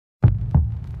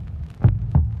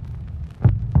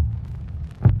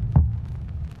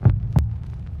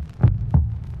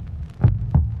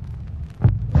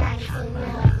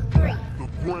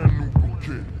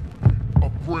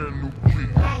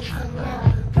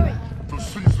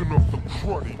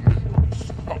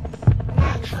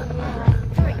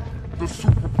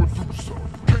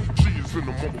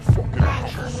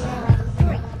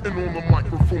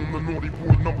naughty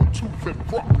boy number 2,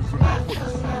 Fed Rock is in the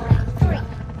place.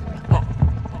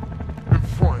 And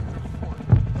finally,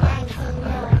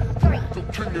 the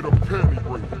king of the panty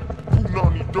raid,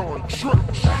 Punani Don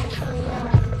Church,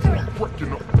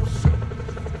 breaking up the set.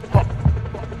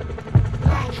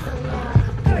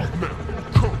 Now,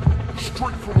 come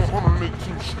straight from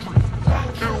 118th Street,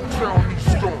 Ill-Town,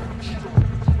 East Orange.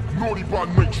 Naughty by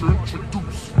nature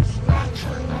introduces.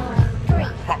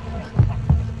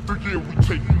 The year we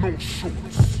take no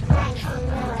shorts.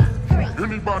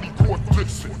 Anybody caught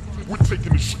dissing, we're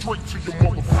taking it straight to your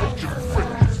motherfucking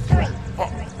face.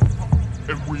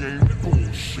 And we ain't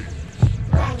bullshit.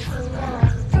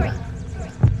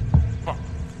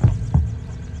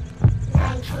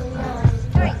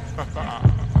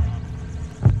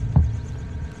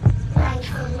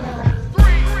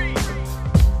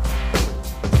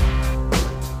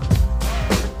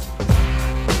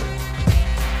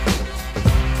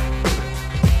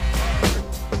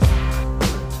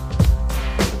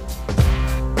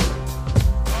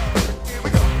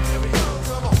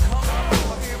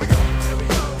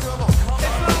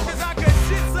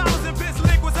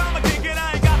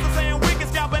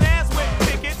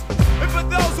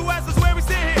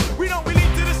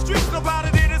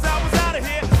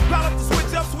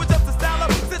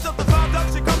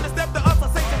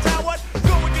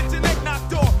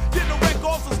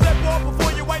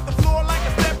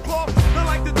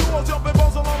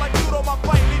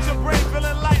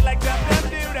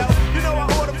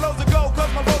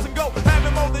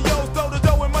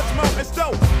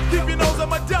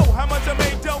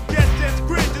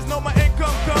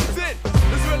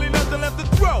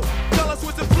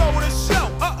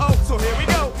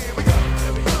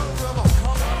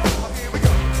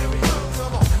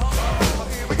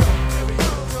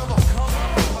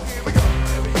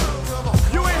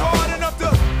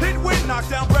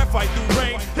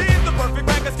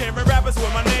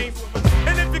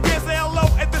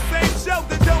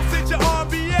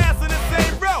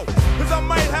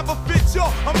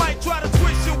 I might try to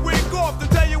twist your wig off to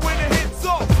tell you when the hit's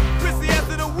off. Pissy ass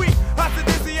of the week, I said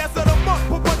dizzy ass of the month.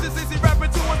 Put bunch of sissy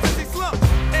rapping to a sissy slump.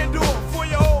 Endure for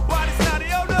your whole body snotty.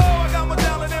 Oh no, I got more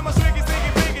talent than my shrinky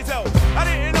singing piggies. Oh, I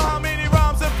didn't know how many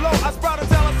rhymes and flow. I sprouted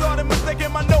talent, started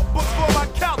mistaking my notebooks for my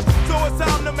couch. So it's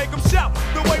time to make them shout.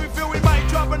 The way we feel, we might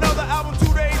drop another album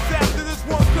 2 days after this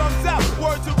one comes out.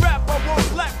 Word to rap, I won't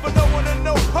slack for no one to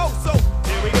know ho. So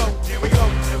here we go, here we go,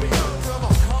 here we go.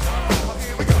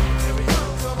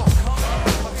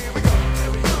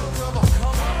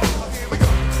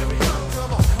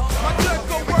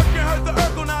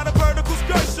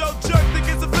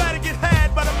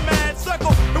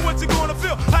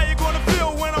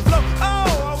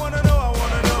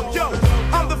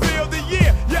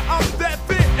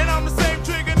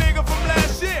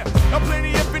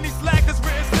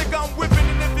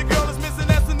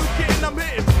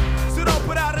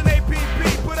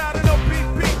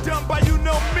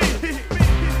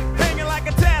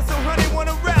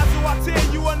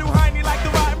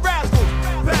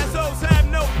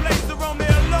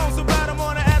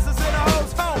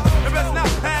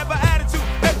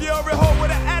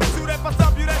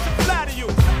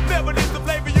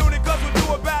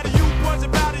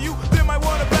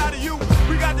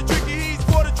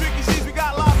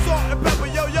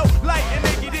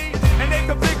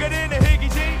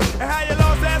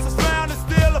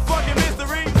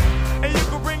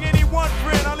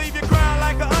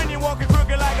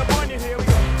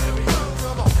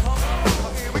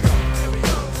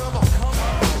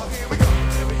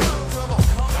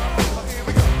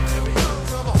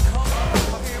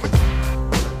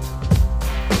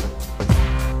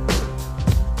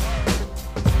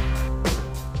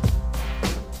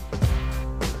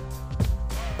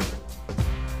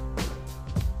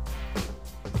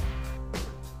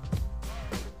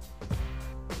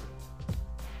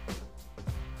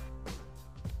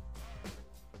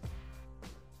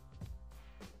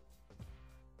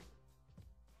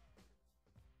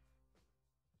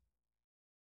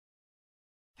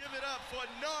 Give it up for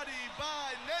Naughty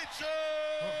by Nature!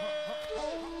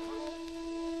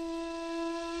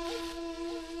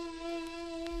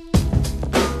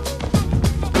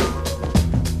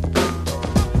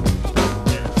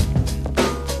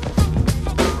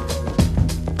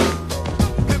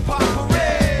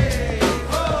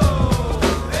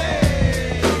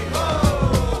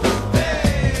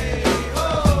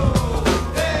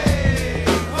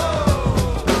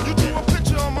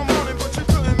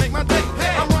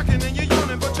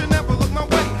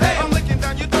 I'm licking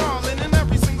down your dog.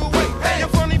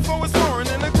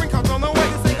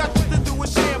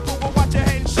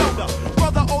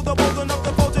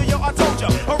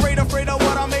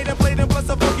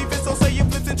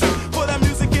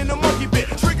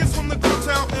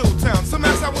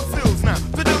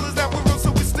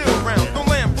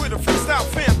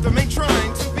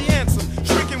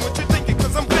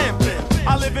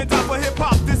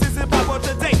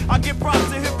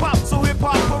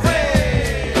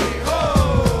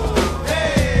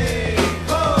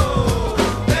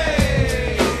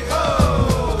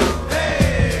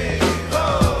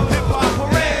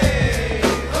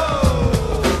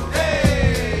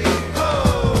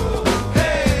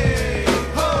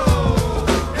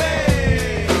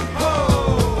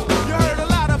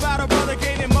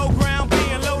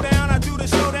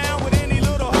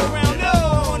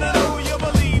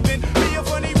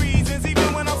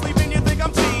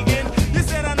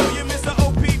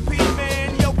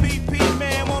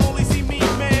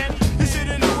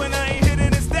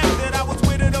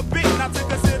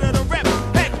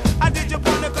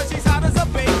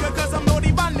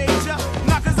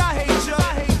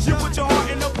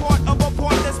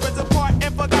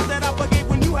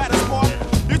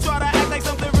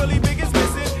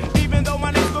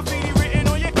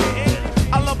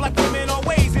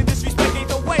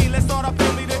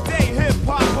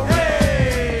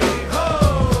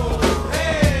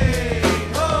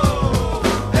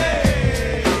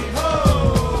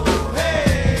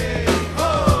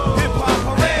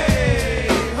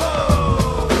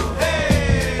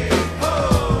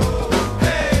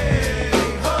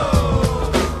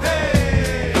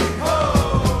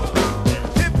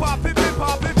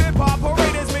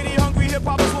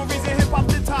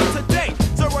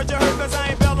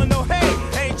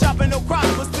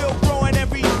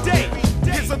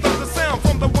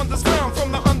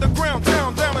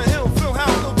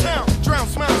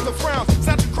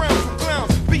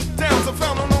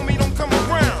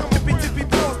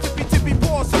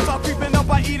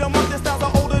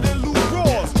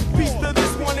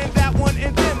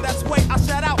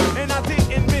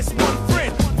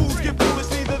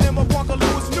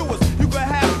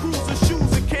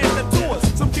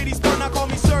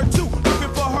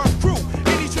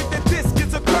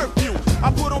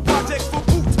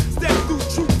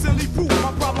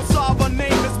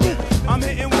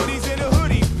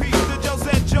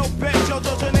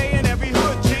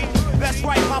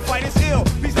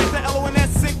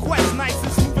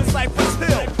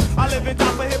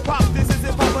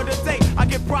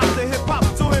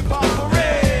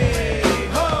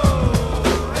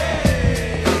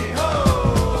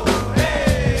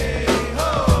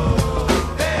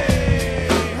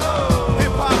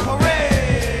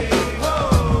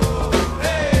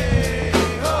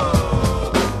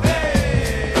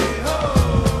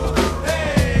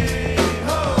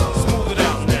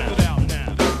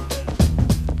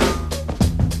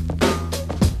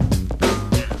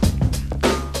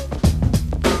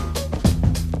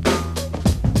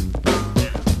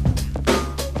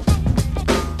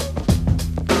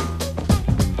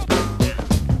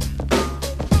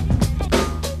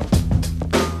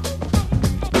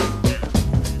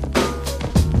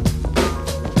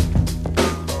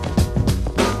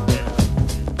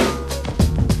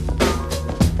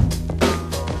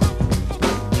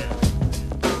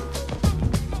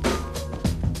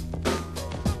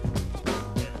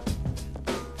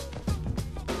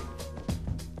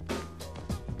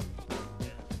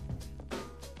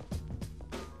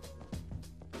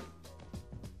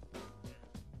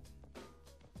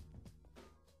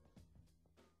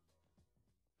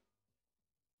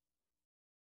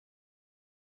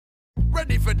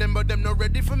 ready for them, but them not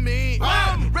ready for me.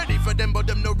 Ready for them, but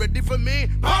them not ready for me.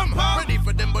 Ready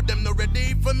for them, but them not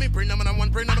ready for me. Bring them on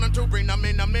one, bring them on two, bring them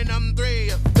in,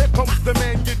 three. There comes the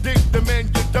man you dig, the man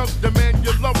you dug, the man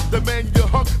you love, the man you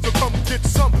hug. So come get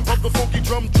some of the funky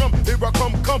drum. Here I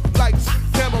come, lights,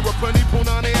 camera, plenty, put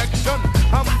on the action.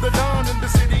 I'm the Don in the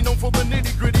city, known for the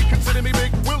nitty gritty. Consider me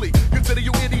Big Willie, consider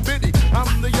you itty bitty.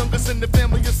 I'm the youngest in the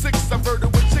family of six. I've heard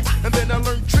it with chicks, and then I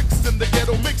learned tricks in the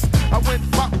ghetto mix. I went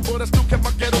pop, but I still kept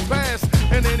my ghetto pass.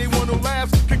 And anyone who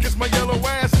laughs can kiss my yellow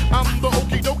ass. I'm the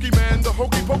okie dokie man, the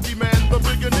hokey pokey man, the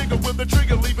bigger nigga with the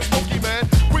trigger, leaving smoky man.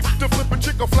 Quick to flip a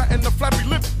chick or flatten the flappy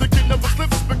lip. The kid never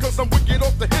slips because I'm wicked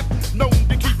off the hip. Known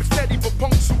to keep it steady for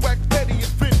punks who act petty.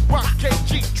 It's been rock,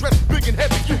 KG, dressed big and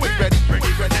heavy. You ain't ready.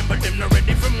 Ready for them, but them not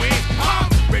ready for me.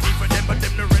 Ready for them, but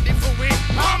them not ready for we.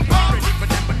 Ready for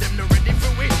them, but them not ready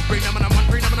for we. Bring them on one,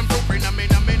 bring them on two, bring them in,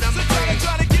 So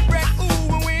try to get wrecked, ooh,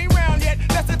 when we ain't round yet.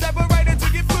 That's the type of writer to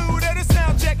get food at a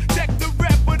sound check. Check the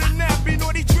rap with a nappy,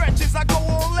 naughty trenches. I go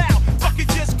all out. Fuck it,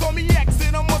 just call me X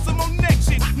and I'm on some more next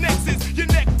shit. Next is your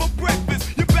neck for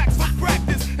breakfast, your back's for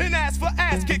practice, and ass for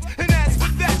ass kicks, and ass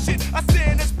for that shit. I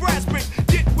stand as brass bricks.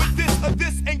 Get with this or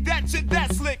this ain't that shit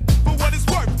that slick. For what it's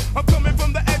worth, I'm coming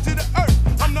from the edge of the earth.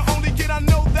 I'm the only kid I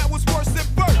know that was worse than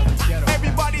birth.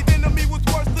 Everybody then to me was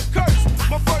worse the curse.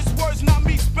 My first words, not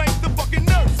me, spank the fucking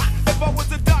nurse. If I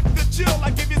was a doctor, chill, I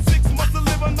give you 6 months to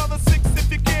live, another 6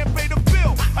 if you can't pay the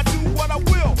bill. I do what I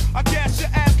will, I gas your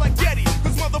ass like Getty,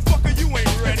 cause motherfucker, you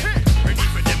ain't ready. Ready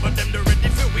for them, but them not ready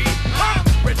for we.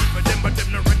 Ready for them, but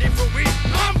them not ready for we.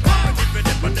 Ready for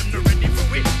them, but them not ready for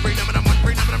we. Bring them on one,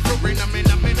 bring them on two, bring them in,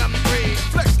 three.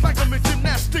 Flex like I'm in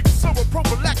gymnastics, so a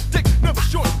prophylactic. Never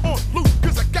short on loose,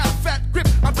 cause I got a fat grip.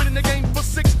 I've been in the game for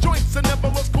 6 joints and never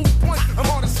lost cool points. I'm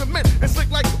hard as cement and slick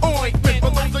like ointment. For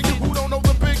those of you who don't know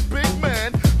the big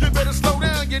man, you better slow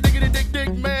down, you diggity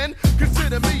dig man.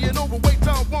 Consider me an overweight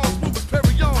Tom Walls, movers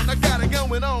carry on. I got it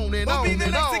going on and on Be the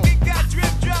and next on. to get got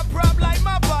drip, drop, prop like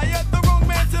my buyer. The wrong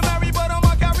man to marry, but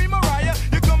I'ma carry Mariah.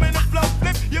 You come in a flow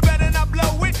flip, you better not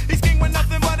blow it. He's king with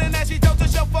nothing but an ashy dope to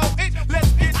show for it.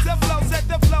 Let's get the flow, set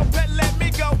the flow, pet, let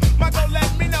me go. My go,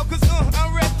 let me know, cause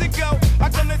I'm ready to go. I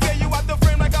come to tear you out the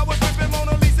frame like I was ripping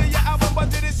Mona Lisa. Your album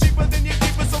budget is cheaper than your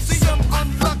keeper, so see Some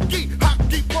unlucky,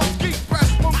 hockey, punky,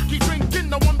 brass monkey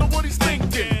drinking. I wonder what he's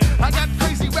thinking. I got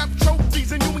crazy rap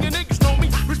trophies and you and your niggas know me.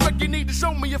 Respect you need to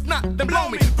show me, if not, then blow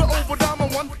me. The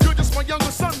overdama one, you're just my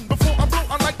younger son. Before I blow,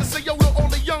 I like to say yo to all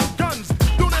the young guns.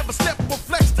 Don't ever step or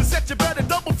flex to set you better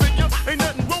double figure. Ain't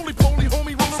nothing roly-poly,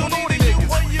 homie, So rolling on all neither these you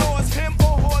niggas. or yours, him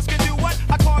or horse can do what?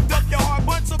 I carved up your hard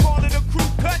butt, so call it a crew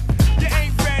cut. You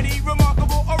ain't ready,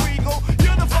 remarkable or regal.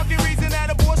 You're the fucking reason that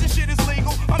abortion shit is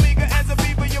legal. I'm eager as a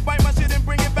beaver, you bite my shit and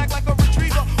bring it back like a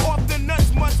retriever. Off the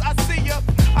nuts once I see ya.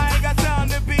 I ain't got time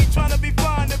to be trying to be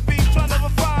fine to be trying to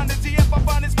refine the GF I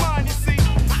find is mine, you see.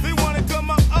 They wanna come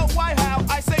up, oh why how?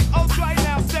 I say oh try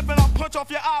now, stepping I'll punch off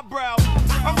your eyebrow.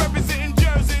 I'm representing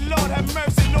Jersey, Lord have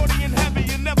mercy, naughty and heavy,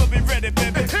 you'll never be ready,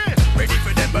 baby. Ready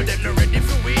for them, but them not ready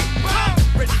for we.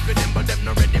 Ready for them, but them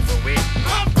not ready for we.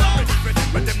 Ready for them,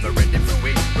 but them not ready for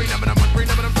we. Bring them on one, bring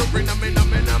them on two, bring them in,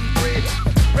 three.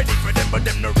 Ready for them, but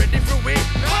them not ready for we.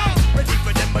 Ready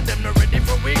for them, but them not ready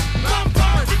for we.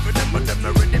 Ready for them, but them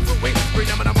not ready for we. Bring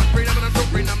them on one, bring them on two,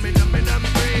 bring them in,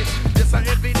 three. Yes, I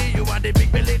every day you are the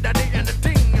big belly daddy and the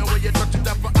thing where you touch it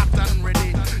up for hot and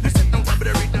ready. You sit down top of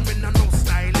the rhythm in a no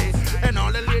style. And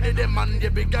all the ladies, them man, they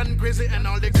big and crazy, and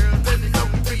all the girls, them know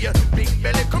for your big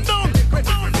belly. Come down, ready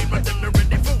for me, but them not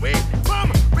ready for we.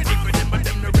 Come, ready for them, but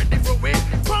them not ready for we.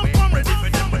 Come, ready for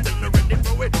them, but them not ready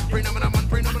for we. Bring them on one,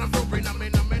 bring them on two, bring them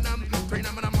in, bring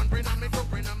them on one, bring them in two,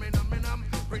 bring them in,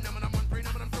 bring them on one, bring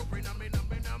them on two, bring them in,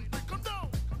 come down,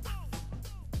 come down.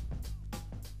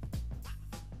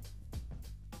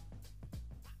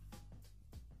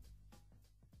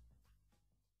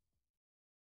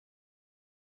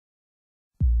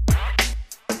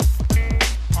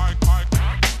 I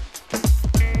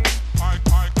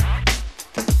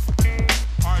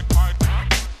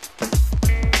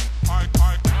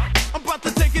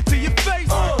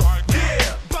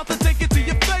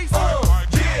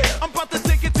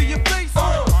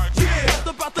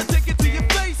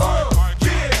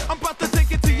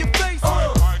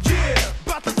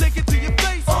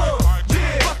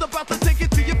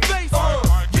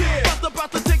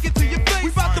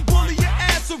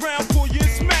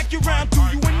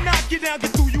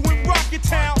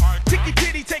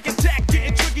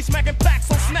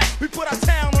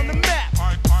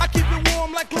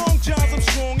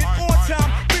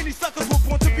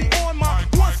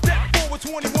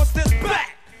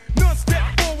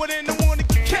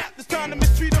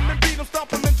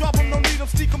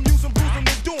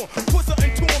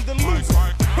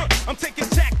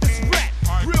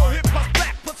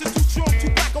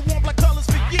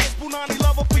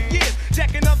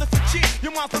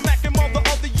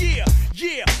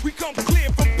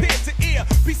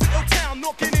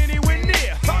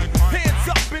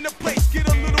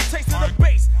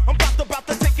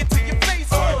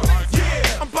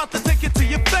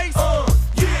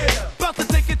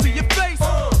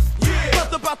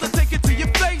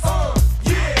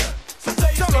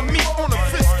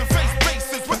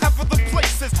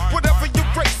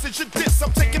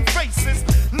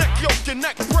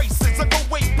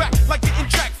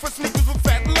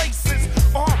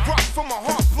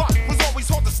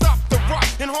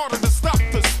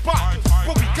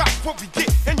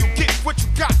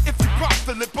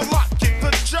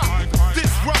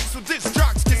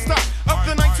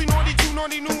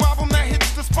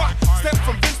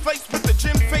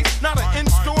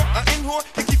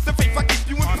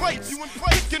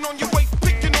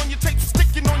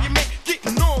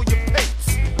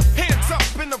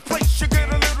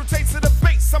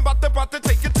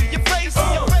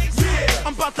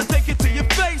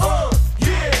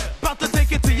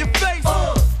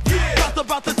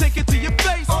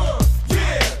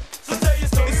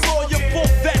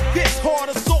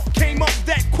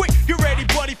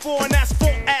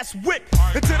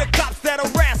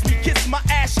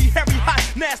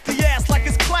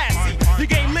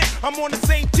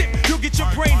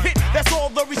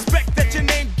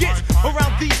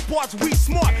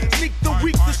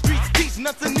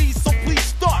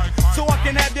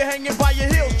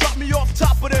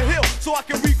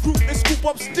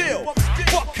up still.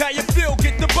 Fuck how you feel,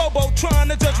 get the bobo. Trying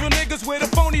to judge real niggas with a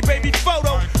phony baby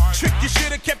photo. Trick, you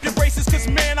should've kept your braces, cause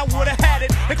man, I would've had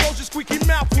it. And close your squeaky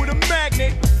mouth with a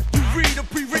magnet. You read a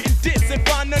pre-written diss and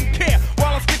find none care.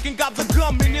 While I'm sticking gobs of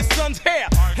gum in your son's hair.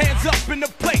 Hands up in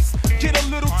the place, get a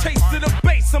little taste of the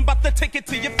bass. I'm about to take it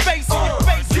to your face,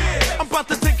 yeah. I'm about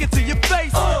to take it to your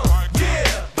face,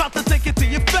 yeah. About to take it to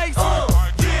your face,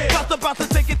 yeah. About to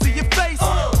take it to your face,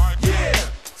 yeah.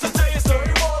 So tell your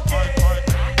story walking.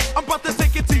 I'm about to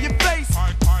take it to your face.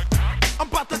 I'm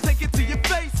about to take it to your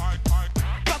face.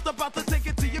 About to take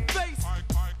it to your face.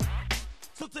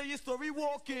 So tell your story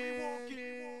walking.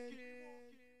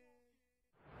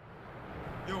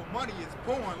 Yo, money is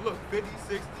pouring. Look, 50,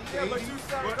 60, 80. Yeah, but you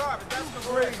sell garbage. That's the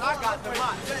great. I got the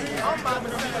lot. I'm about to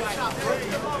sell like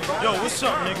top. Yo, what's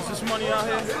up, niggas? This money out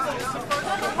here?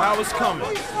 How it's coming?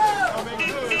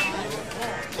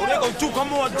 Oh, they go Duke.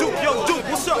 I'm on Duke. Yo, Duke,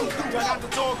 what's up?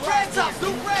 Red top,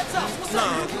 Duke, red top. What's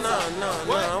up? Nah,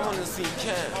 I wanna see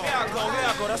Cam. Here I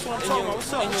go. That's what I'm talking about.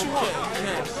 What's up? What you want?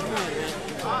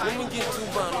 Let me get 2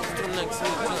 bottles till next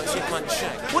week till I get my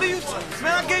check. What are you?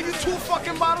 Man, I gave you 2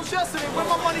 fucking bottles yesterday. Where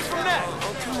my money from that?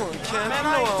 Oh, come on, Cam. Man, You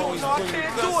I know ain't doing always no, I bring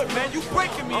can't the do it, man. You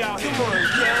breaking me out here. Come on,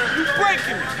 Cam. You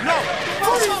breaking me. No.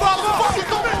 Oh,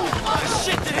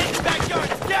 shit, they're hitting the backyard.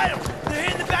 Get him. They're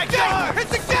hitting the backyard. Hit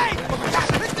the gate.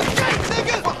 Hit the gate,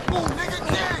 nigga. Oh, nigga,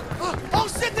 gang. Oh,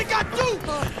 shit, they got Duke.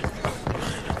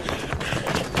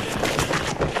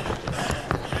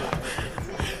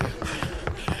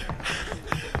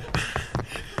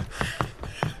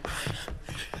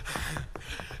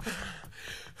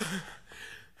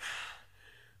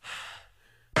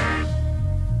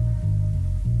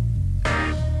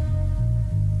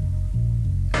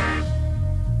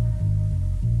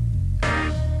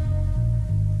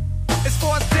 As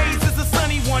far as days is a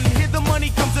sunny one. Here the money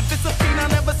comes. If it's a fiend I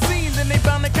never seen, then they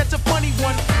bound to catch a funny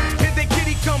one. Here they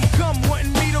kitty come,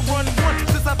 wanting me to run one.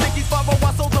 Since I think he's 5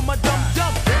 I sold him a dumb.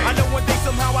 I know one day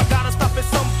somehow I gotta stop at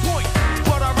some point.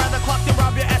 But I'd rather clock than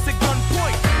rob your ass at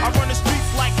gunpoint. I run the streets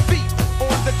like feet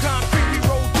on the concrete. We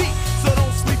roll deep, so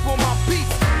don't sleep on my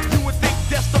beats. You would think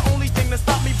that's the only thing that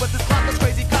stop me, but this clock is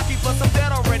crazy cocky. Plus I'm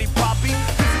dead already, Poppy.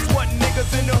 This is what niggas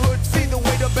in the hood see. The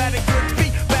way the bad and good be.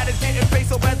 Bad is getting paid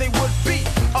so bad they would be.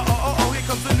 Here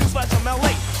comes the news flash from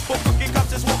LA. For cooking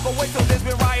cops just walk away, so there's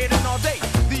been rioting all day.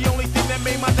 The only thing that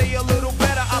made my day a little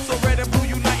better, I saw red and blue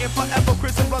uniting forever.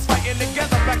 Chris and Russ fighting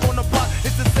together back on the block.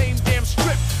 It's the same damn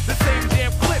strip, the same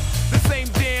damn clip, the same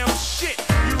damn shit.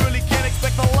 You really can't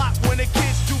expect a lot when the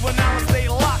kids juvenile and stay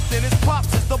locked. And his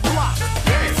pops is the block.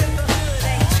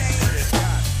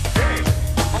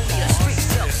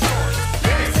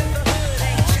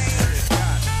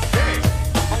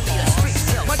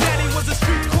 My daddy was a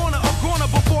street corner, a corner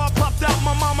before I popped out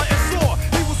my mama and saw.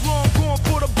 He was long gone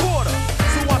for the border.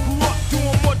 So I grew up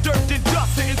doing more dirt than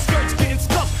dust. Hitting skirts, getting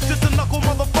stuffed, just to knuckle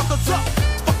motherfuckers up.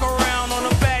 Fuck around on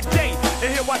a bad day.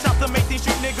 And here, watch out to make these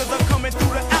street niggas are coming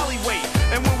through the alleyway.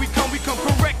 And when we come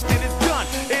correct and it's done.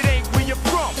 It ain't where you're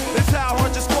from, it's how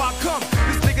hard your squad come.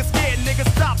 This nigga scared, nigga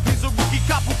stop. He's a rookie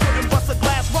cop who couldn't bust a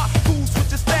glass rock. Fools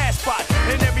with your stash spot,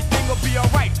 and everything will be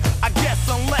alright. I guess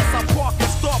unless I park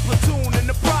and start platoon in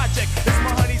the project. It's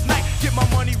my honey's night, get my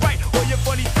money right, or your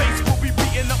funny face will be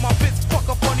beating up my bitch. Fuck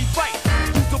a funny fight.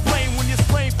 Who's to blame when you're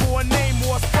slain for a name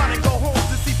or a spot and go home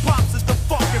to see pops at the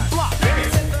fucking block?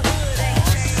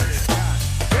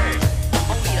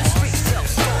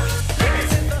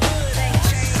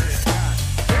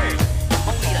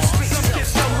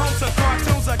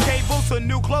 To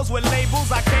new clothes with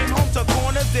labels. I came home to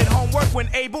corners, did homework when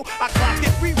able. I clocked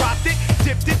it, re-rocked it,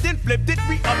 dipped it, then flipped it,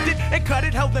 re-upped it, and cut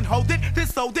it, held and hold it, then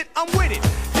sold it. I'm with it.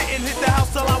 Didn't hit the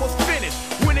house till I was finished.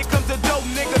 When it comes to dough,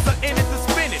 niggas are in it to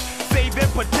spin it. Save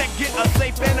and protect, get a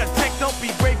safe and a tech. Don't be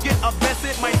brave, get a vest,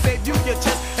 it might save you your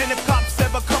chest. And if cops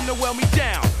ever come to wear me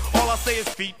down, all I say is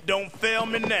feet don't fail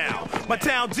me now. My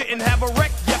town didn't have a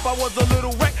wreck, yep, I was a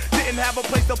little wreck. Didn't have a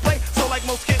place to play, so like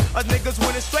most kids, niggas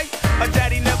winning straight. A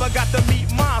daddy never got to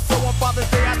meet mine, so on Father's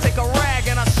Day I take a rag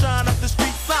and I shine up the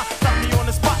street sign. Stop me on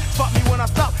the spot me when I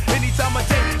stop, any time of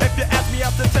day. If you ask me, I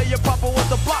have to tell your papa what's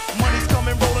the block. Money's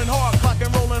coming rolling hard,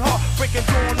 clocking rolling hard. Breaking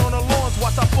dawn on the lawns,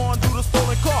 watch I fawn through the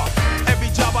stolen car. Every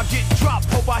job I get dropped,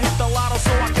 hope I hit the lotto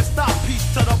so I can stop. Peace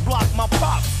to the block, my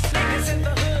pops. Niggas in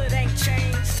the hood ain't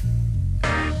changed.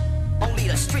 Only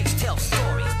the streets tell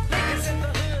stories. Niggas in the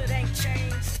hood ain't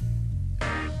changed.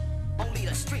 Only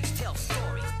the streets tell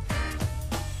stories.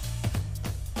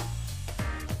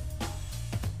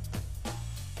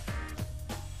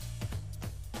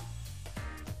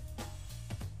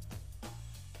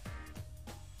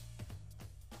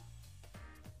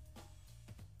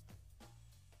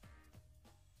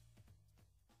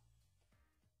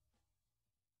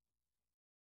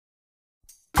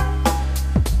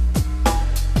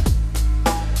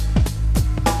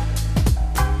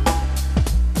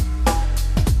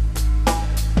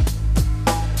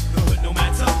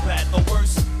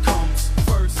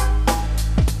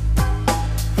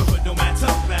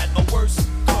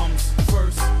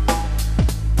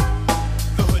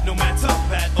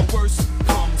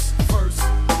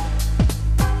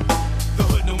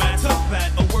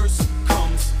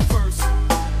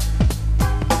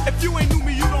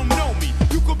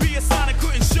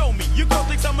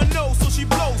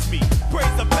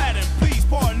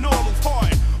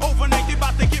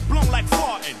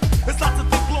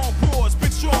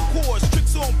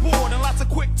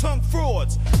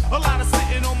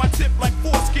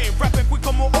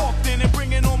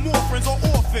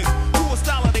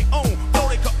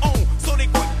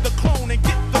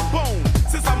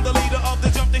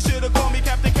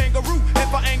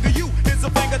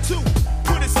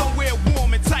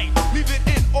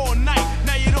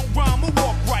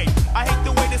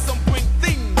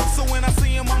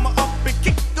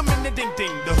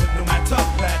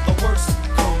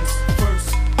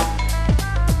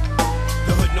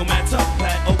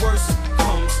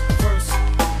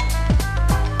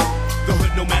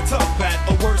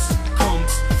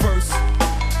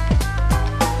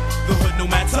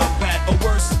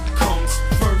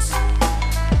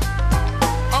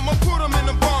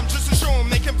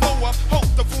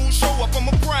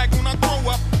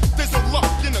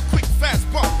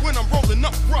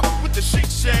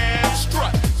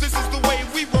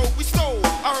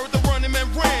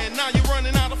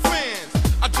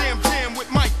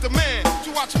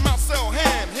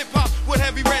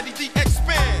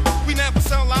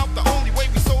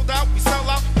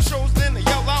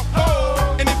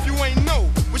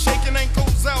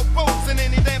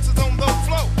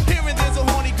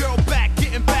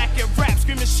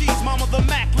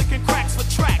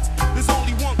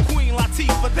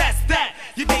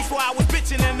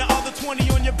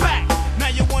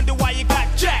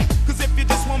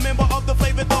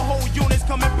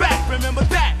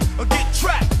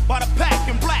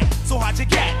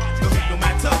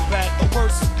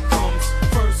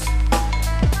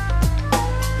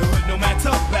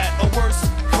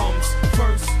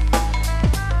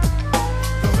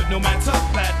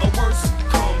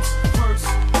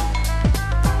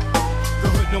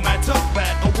 no matter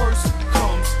bad or worse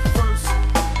comes first.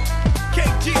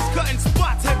 KG's cutting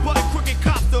spots, headbutting crooked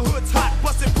cops. The hood's hot,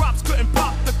 busting props, couldn't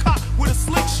pop the cop with a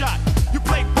slingshot. You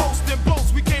play post and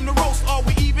boast, we came to roast. Are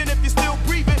we even? If you're still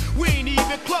breathing, we ain't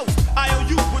even close.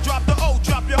 IOU will drop the O,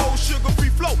 drop your whole sugar-free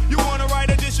flow. You wanna write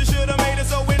a dish, you should've made it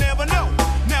so we never know.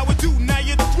 Now we do, now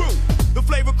you're through. The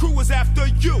flavor crew is after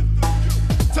you.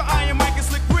 To Iron Mike and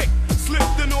Slick Rick, slip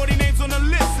the naughty names on the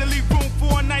list and leave room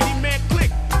for a 90-man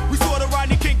click. We saw the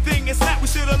Rodney King thing and snap. We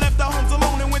should've left our homes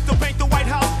alone and went to paint the White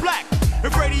House black.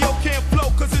 If radio can't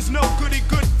flow, cause it's no goody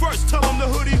good first, tell them the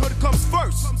hoodie hood comes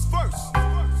first.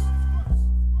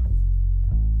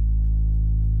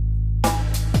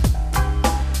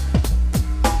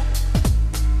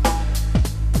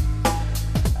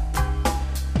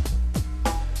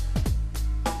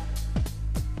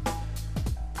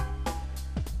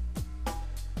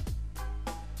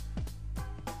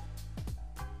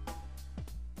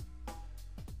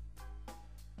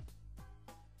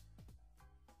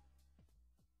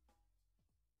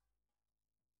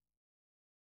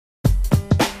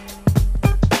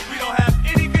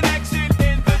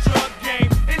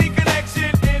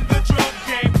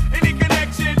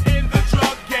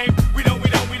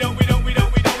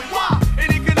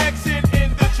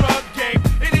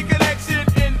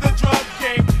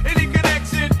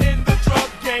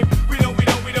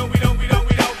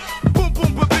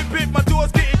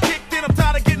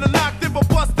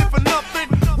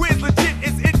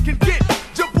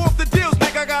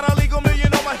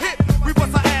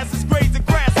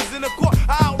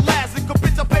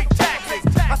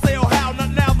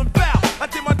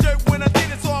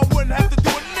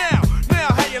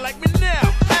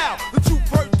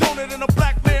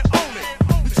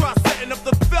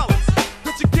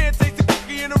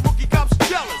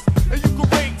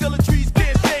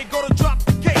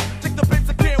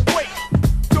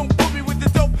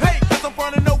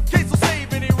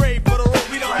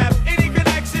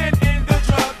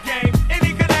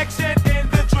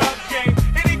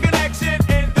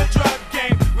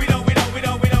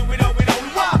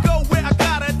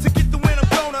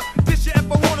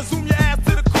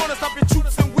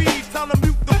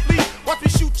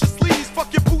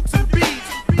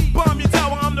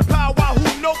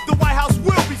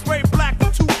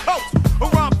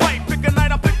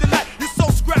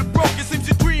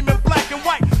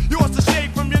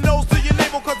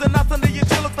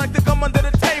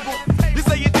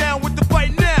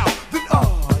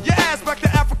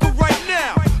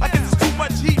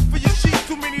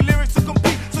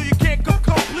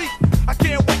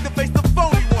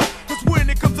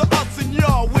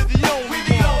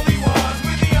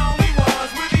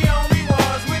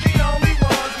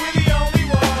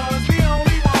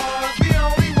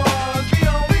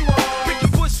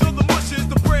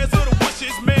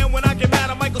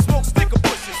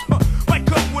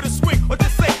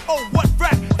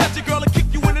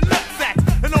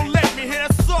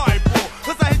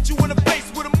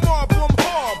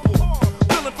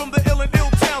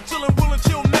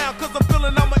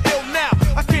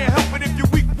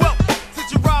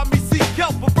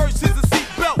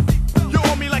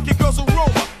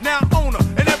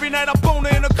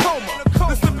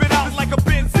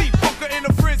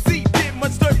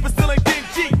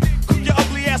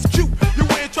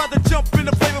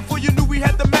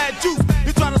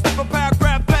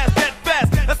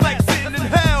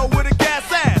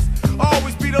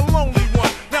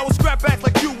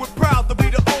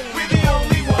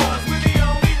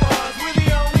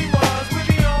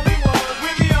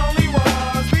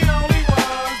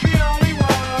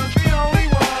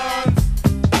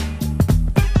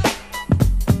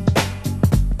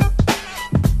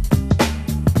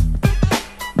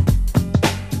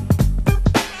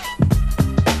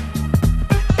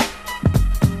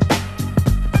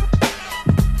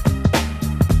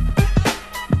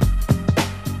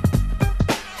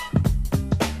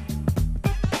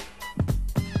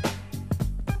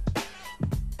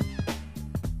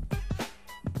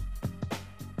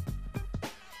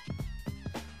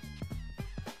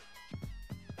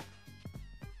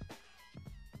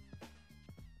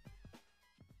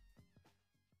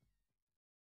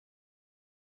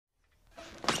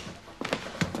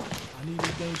 I need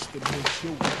a gangster bitch,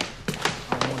 you.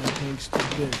 I want a gangster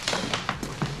bitch.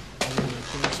 I want a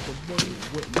gangster buddy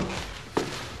with me.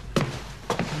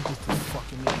 I'm just a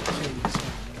fucking nigga,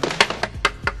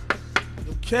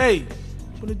 man. Okay,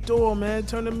 open the door, man.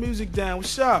 Turn the music down.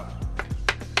 What's up?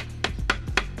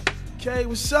 Okay,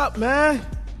 what's up, man?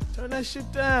 Turn that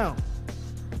shit down.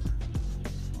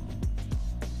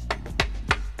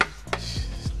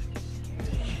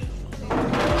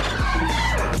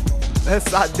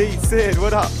 SID said,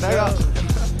 what up, nigga?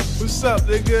 What's up,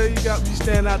 nigga? You got me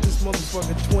standing out this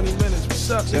motherfucking 20 minutes. What's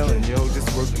up, Chillin', nigga? yo,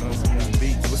 just working on some new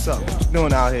beats. What's up? What you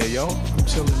doing out here, yo? I'm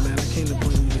chilling, man. I came to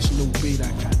bring you this new beat I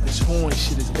got. This horn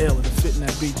shit is ill. It'll fit in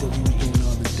that beat that we was doing the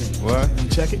other day. What? You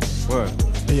check it? What?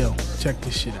 Hey, yo, check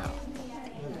this shit out.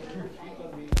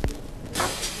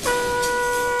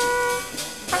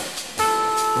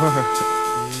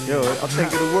 Yo, I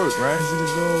think it'll work, right? Is it a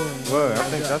go? Word, I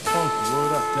think that's funky.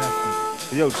 Word up.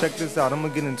 Definitely. Yo, check this out. I'm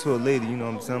gonna get into it later, you know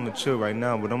what I'm saying? I'm gonna chill right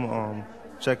now, but I'm gonna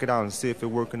check it out and see if it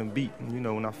work in the beat. And, you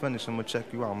know, when I finish, I'm gonna check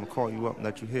you out. I'm gonna call you up and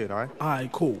let you hear it, all right? All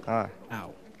right, cool. All right.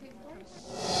 Out.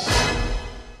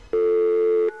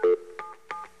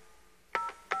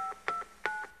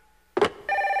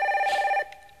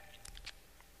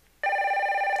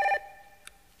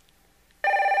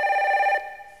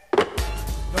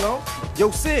 Hello? Yo,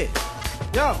 Sid.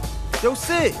 Yo. Yo,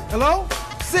 Sid. Hello?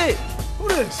 Sid. Who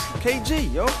this?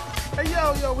 KG, yo. Hey,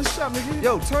 yo, what's up, nigga?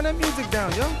 Yo, turn that music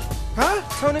down, yo. Huh?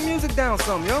 Turn the music down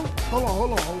some, yo.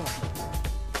 Hold on. All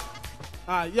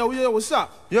right, yo, what's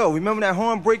up? Yo, remember that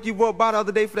horn break you brought by the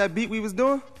other day for that beat we was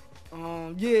doing?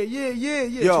 Yeah.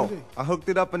 Yo, I hooked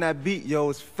it up in that beat,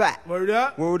 yo. It's fat. Word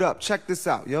up? Word up. Check this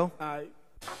out, yo. All right.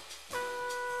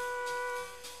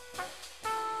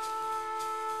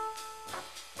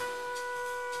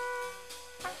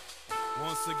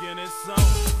 Once again, it's on.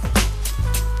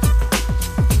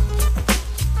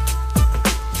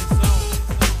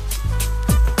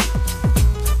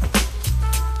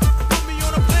 Put me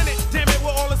on a planet, damn it,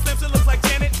 where all the stamps it looks like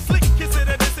Janet. Slick, kiss it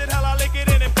or diss it, hell I lick it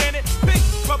in and pan it. Pick,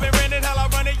 rub it, ran it, hell I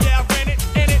run it, yeah I ran it.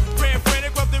 In it, ran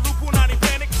frantic, rub the roof, punani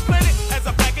panic. Plan it as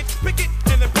a packet, pick it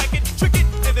and then pack it, trick it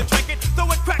and then track it. Throw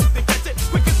it, crack, then catch it.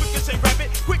 Quick as ricochet, rabbit.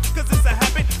 Quick, cause it's a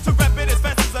habit to rap it as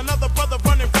fast as another brother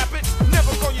running rapid.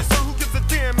 Never call your son who gives a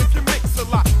damn if you mix a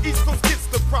lot.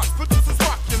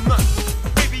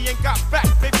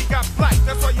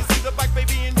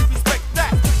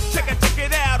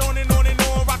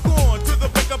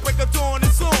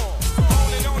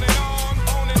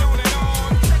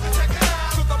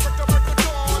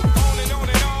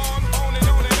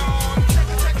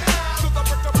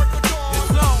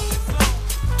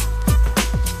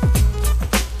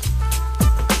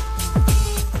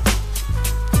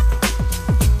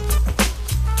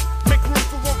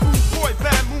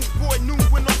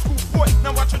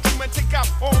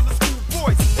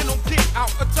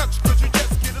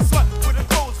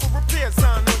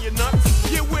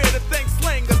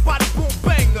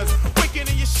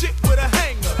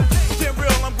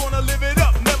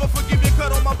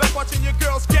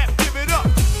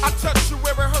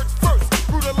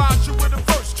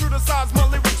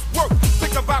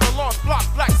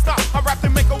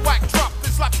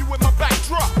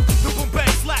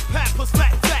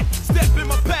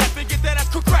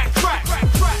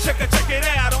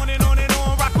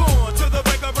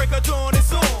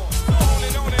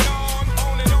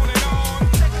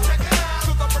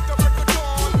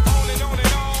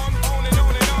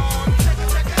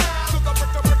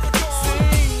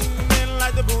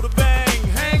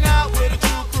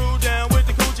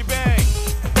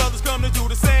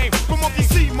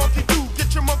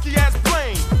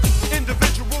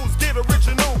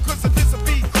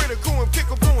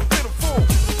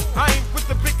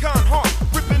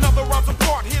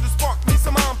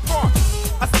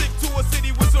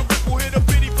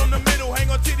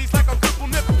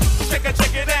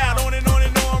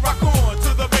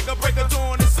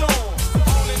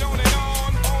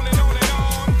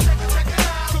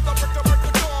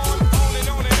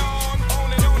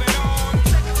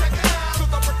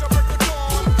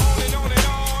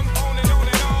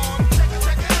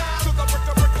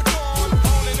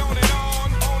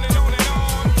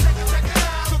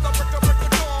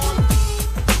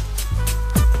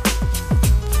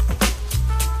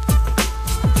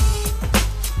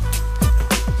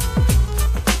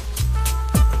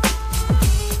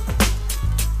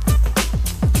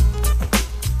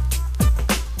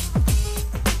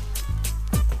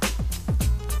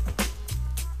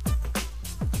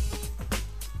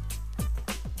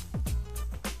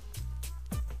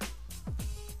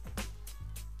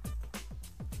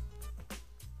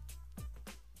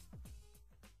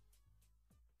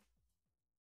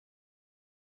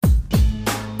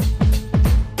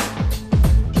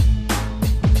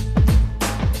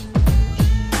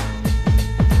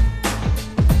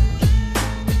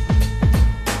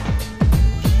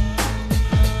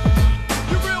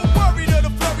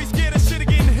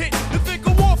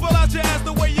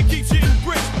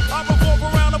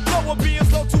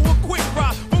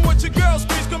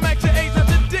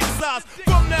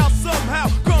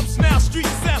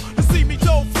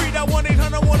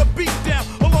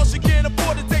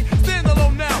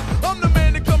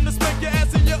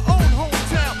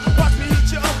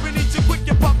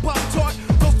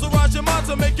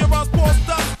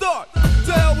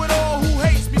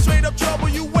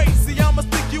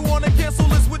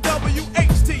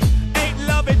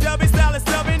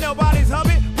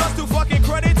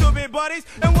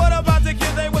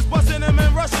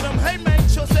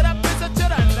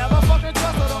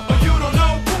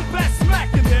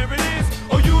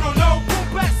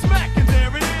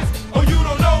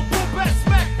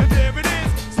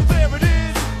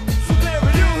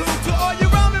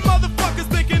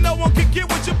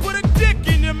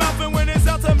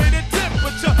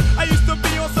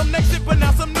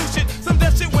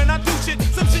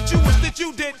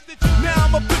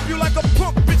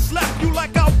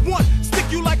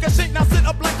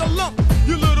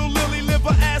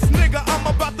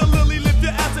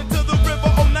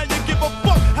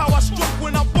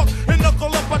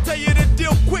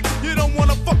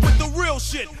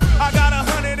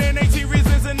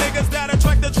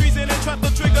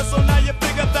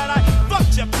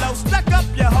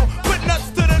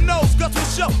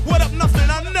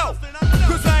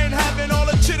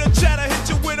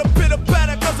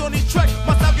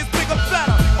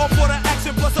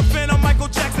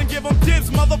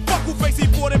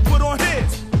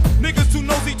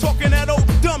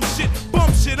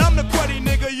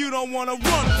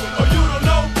 Oh, you don't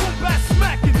know, boom, back,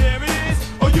 smack, and there it is.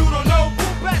 Oh, you don't know,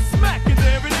 boom, back, smack, and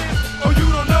there it is. Oh, you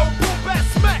don't know, boom, back,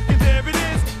 smack, and there it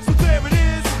is. So there it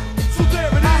is, so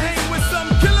there it is. I hang with some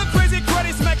killer, crazy,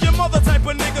 cruddy, smack your mother type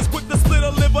of niggas with the slit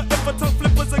of liver. If a tongue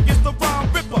flippers against the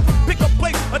rhyme ripper. Pick a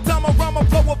place, a time I rhyme, a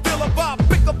flow, a feel a vibe.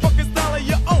 Pick a fucking style of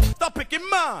your own, stop picking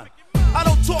mine. I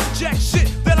don't talk jack shit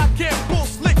that I can't pull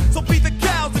slick. So beat the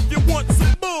cows if you want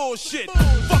some bullshit.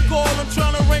 Fuck all, I'm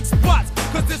trying to rank spots.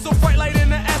 Cause there's so bright light in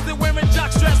the ass, they're wearing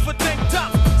jock straps for tank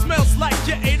tops. Smells like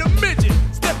you ate a midget.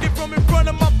 Step it from in front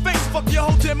of my face. Fuck your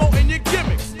whole demo and your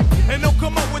gimmicks. And don't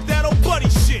come up with that old buddy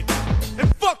shit.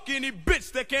 And fuck any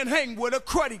bitch that can hang with a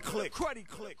cruddy click. Cruddy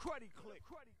click, cruddy click,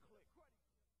 cruddy click.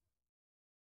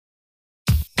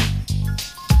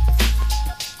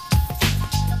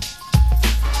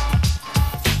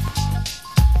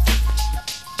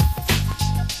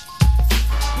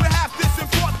 We have this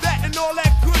and brought that and all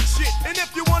that good shit. And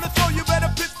if you wanna throw, you better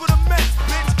pitch for the Mets,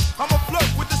 bitch. I'm a flirt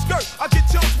with the skirt. I get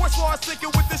chunks worse while I sink it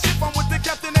with the ship. I'm with the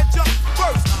captain that jumps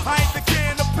first. I ain't the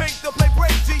can of paint to play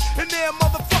break G. And there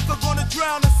motherfucker gonna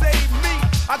drown to save me.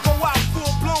 I go out full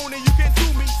blown and you can't do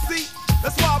me, see?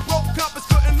 That's why I broke compass,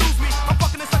 couldn't lose me. I'm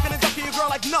fucking and sucking and ducking your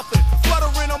girl like nothing.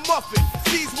 Buttering a muffin.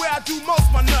 These where I do most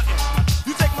my nutting.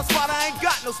 You take my spot, I ain't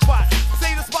got no spot.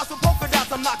 Say the spots with polka dots,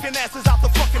 I'm knocking asses out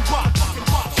the fucking box. Fucking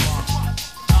box.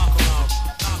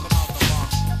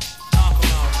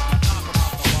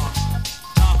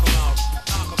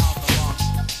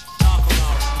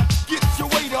 Get your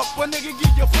weight up, a nigga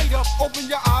get your plate up. Open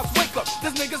your eyes, wake up.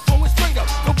 This nigga's flowing straight up.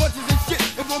 No bunches and shit.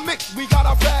 If a mix, we got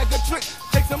our bag of tricks.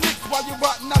 Take some licks while you're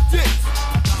rotting our dicks.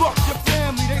 Fuck your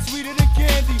family, they sweeter than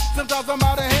candy. Sometimes I'm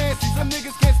out of hand, see some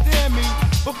niggas can't stand me.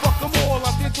 But fuck them all,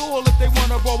 I stand tall if they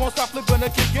wanna roll. Won't stop flipping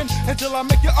and kicking until I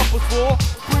make your uppers fall.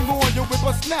 Bring on your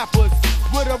whipper snappers.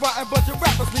 With a rotten bunch of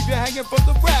rappers, leave you hanging from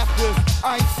the rafters.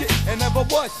 I ain't shit and never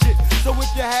was shit. So if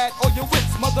you had all your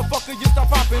wits, motherfucker, you stop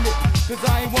popping it. Cause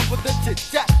I ain't one for the chit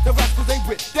chat. The rascals ain't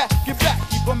with that. Get back,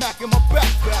 keep a Mac in my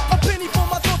backpack. A penny for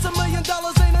my thoughts, $1 million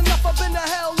ain't enough. I've been to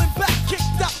hell and back,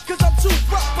 kicked out. Cause I'm too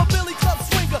rough for Billy Club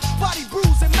swinger. Body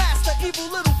bruising master,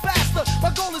 evil little bastard.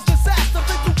 My goal is disaster,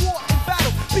 been through war and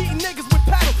battle. Beating niggas with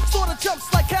paddle, sorta jumps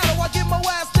like cattle. I get my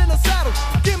ass in a saddle.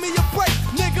 Give me a break,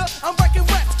 nigga, I'm wrecking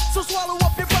reps. So swallow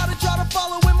up your pride and try to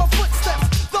follow in my footsteps.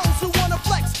 Those who wanna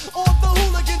flex on the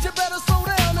hooligans, you better slow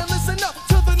down and listen up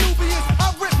to the Nubians.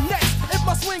 I rip next, if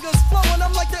my swinger's flowing,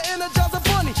 I'm like the Energizer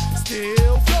Bunny.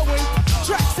 Still going,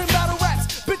 tracks and battle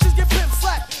raps, bitches get pimp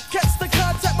slapped. Catch the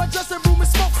contact, my dressing room is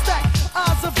smokestack.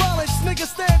 Eyes of violence, niggas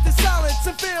stand in silence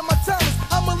and fear my talents.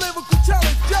 I'm a lyrical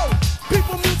challenge, yo.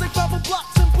 People music bubble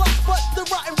blocks and blocks, but the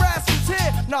rotten rascals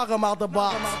here knock 'em out the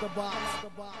box.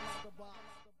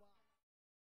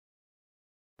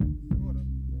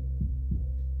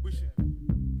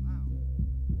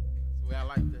 I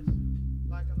like this.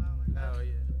 Like a lot like that? Hell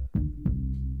yeah.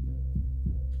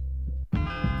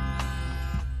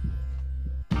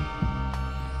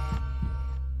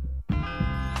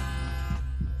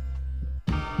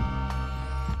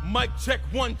 Mic check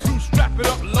 1, 2, strap it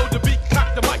up, load the beat,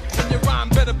 cock the mic, and your rhyme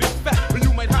better be fat, or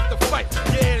you might have to fight.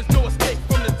 Yeah, there's no escape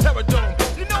from the terror dome.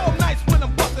 You know I'm nice when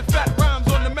I'm busting fat rhymes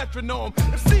on the metronome.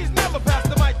 MCs never pass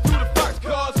the mic through the fox,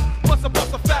 cause once I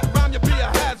bust a fat rhyme, you'll be a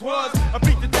has was. I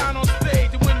beat you down on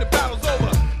stage and when the battle's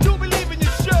over. You believe in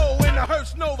your show and the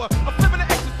hearse nova. I'm flipping the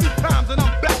extra 3 times and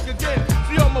I'm back again.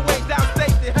 See on my way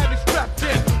downstate, they had me strapped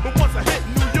in. But once I hit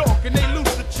New York and they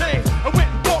loosed the chains, I went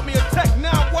and bought me a tech,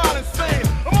 now I'm wild insane.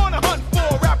 I'm on a hunt for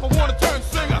a rapper, wanna turn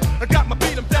singer. I got my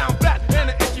beat 'em down bat and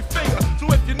an itchy finger.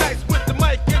 So if you're nice with the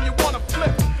mic and you wanna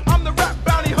flip, I'm the rap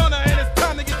bounty hunter and it's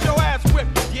time to get your ass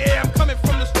whipped. Yeah, I'm coming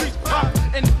from the streets pop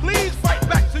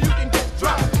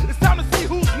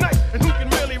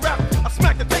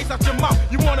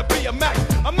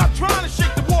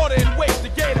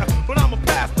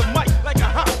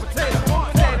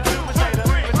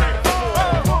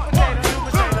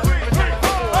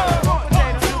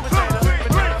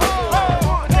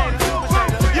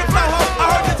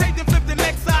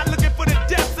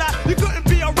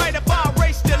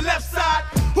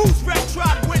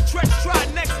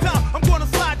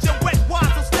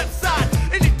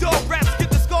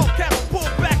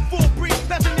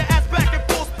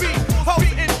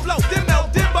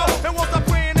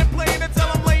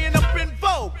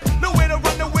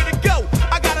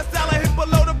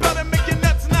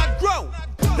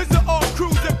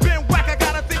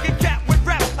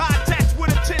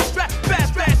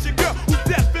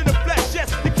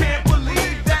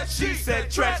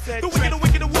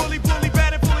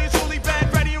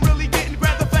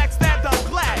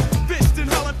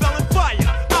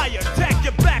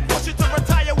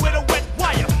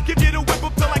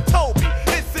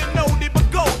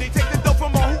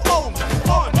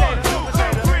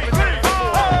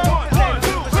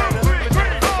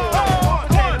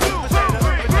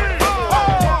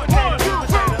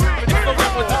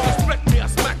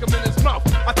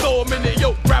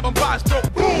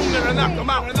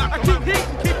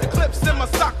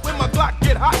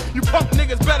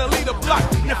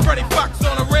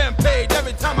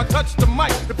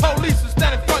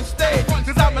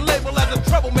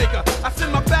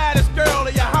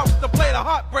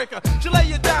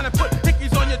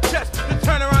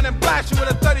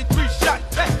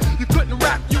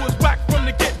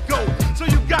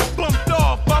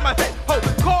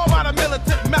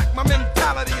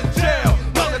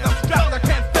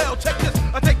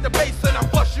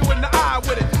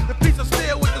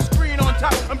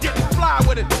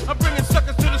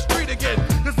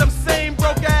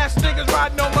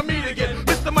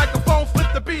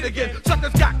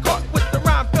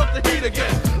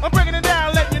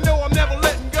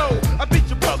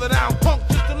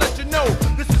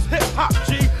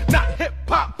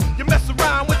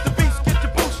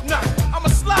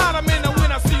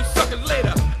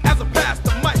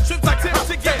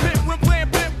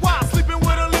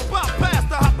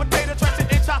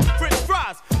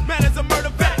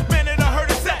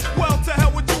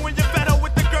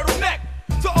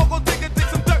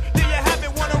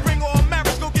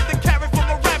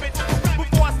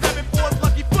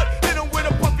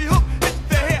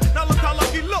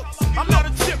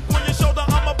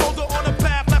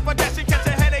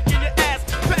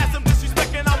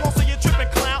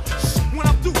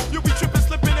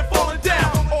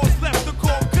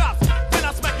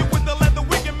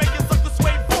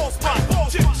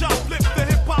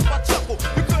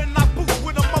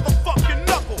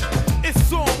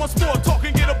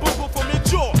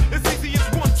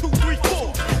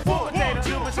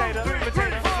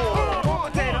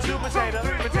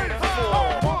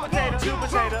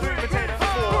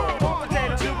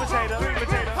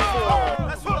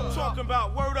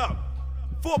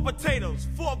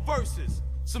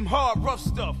Some hard, rough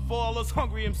stuff for all us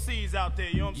hungry MCs out there,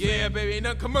 you know what I'm saying? Yeah, baby, ain't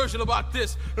nothing commercial about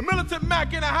this. The militant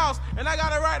Mac in the house, and I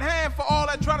got a right hand for all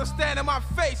that try to stand in my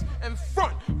face and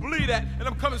front. Believe that, and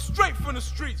I'm coming straight from the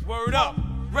streets. Word up.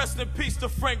 Rest in peace to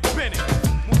Frank Bennett,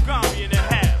 Mugambi in the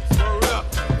house. Word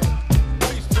up.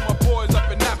 Peace to my boys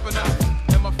up in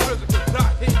Napana, and my physical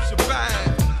Tahim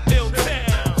Shabazz.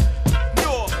 Hilltown,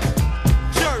 York,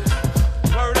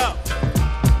 Jersey. Word up.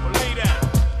 Believe that.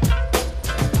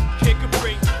 Kick a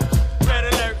break. Red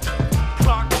Alert.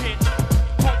 Clark Kent.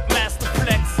 Pump Master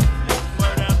Flex.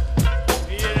 Word up.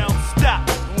 And you don't stop.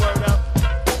 Word up.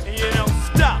 And you don't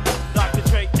stop. Dr.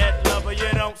 Dre, Ed Lover, you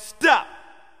don't stop.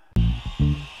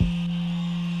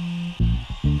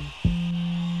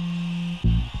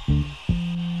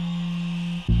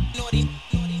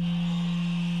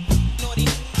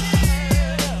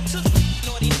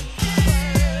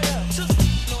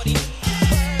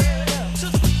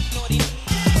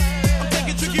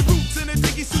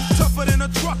 Than a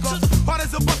trucker, hard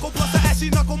as a buckle, plus a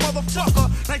ashy knuckle motherfucker.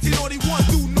 1991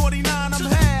 through 99, I'm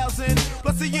housing,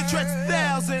 plus a year stretch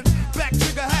thousand. Back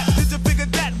trigger hat, did you figure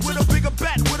that? With a bigger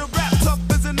bat, with a rap tough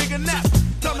as a nigga nap.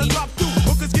 Time to drop through,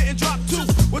 hookers getting dropped too.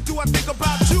 What do I think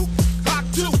about you? Hot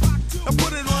too. I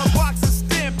put it on a box and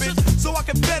stamp it, so I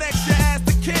can FedEx your ass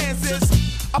to Kansas.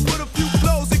 I put a few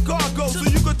clothes in cargo, so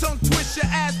you can tongue twist your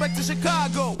ass back to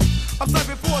Chicago. I'm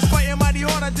sniping force, fighting mighty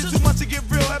hard. I did too much to get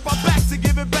real. Had my back to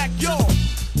give it back, yo.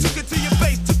 Took it to your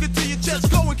face, took it to your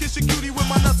chest. Go and kiss your cutie with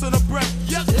my nuts on the breath.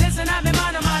 Yep. Listen, I've been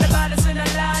man, I'm on the baddest in the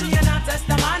land. You're not just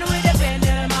a man with a pen,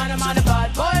 you're a man, I'm on the bad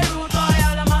boy, rude boy,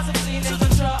 all the massive scene in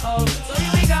control. So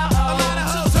here we go. A lot of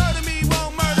hoes heard of me,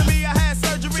 won't murder me. I had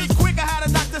surgery quick, I had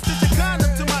a doctor stitch a condom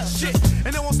to my shit.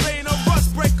 And it won't stay in a rush,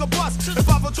 break a bust. If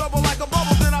I feel trouble like a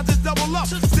bubble, then I'll just double up.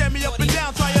 Stand me up and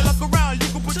down, try your luck around. You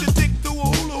can put your dick through a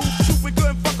hula hoop, shoot me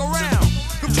good and fuck around.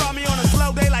 Come try me on a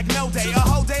slow day like no day, a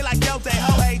whole day like yo day.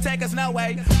 Ho hey, take us no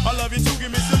way. I love you too, give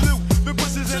me some loot. Been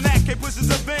pushes in that, K pushes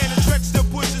a van, and Trek still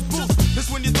pushes boots. This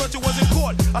when you thought you wasn't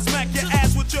caught. I smack your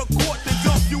ass with your quart, then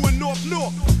dump you in North.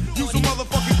 Use a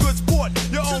motherfucking good sport.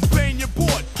 Your own pain, you're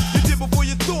bored. You did before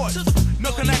you thought.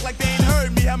 No can act like they ain't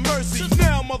heard me, have mercy.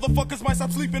 Now motherfuckers might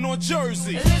stop sleeping on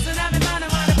Jersey. Listen, I've been man, I'm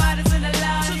on the baddest in the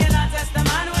land. You're not just a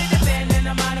man with a pen, and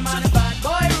I'm on the bad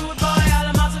boy, rude boy, all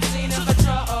the massive scene in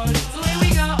control. So here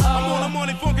we go. I'm on a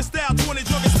money funkin' style, 20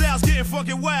 drunken styles, getting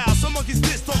fucking wild. Some monkeys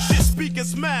diss, talk shit, speak and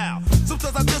smile.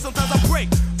 Sometimes I diss, sometimes I break.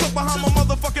 Talk behind my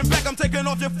motherfucking back, I'm taking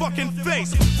off your fucking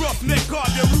face. Roughneck guard,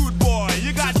 you rude boy.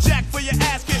 You got jack for your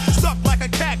ass, get stuck like a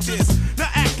cactus. Now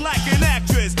act like an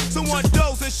actress. Someone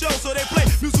does and shows, so they play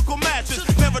musical matches.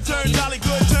 Never turn jolly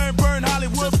good, turn burn,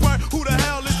 Hollywood burn. Who the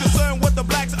hell is concerned what the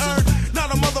blacks earn?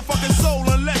 Not a motherfucking soul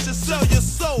unless you sell your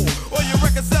soul or your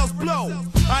record sales blow.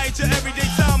 I ain't your everyday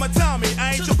Tommy.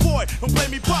 I ain't your boy. Don't play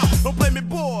me pop, don't play me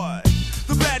boy.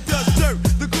 The bad does dirt,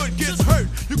 the good gets hurt.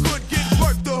 You could get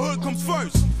worked, the hood comes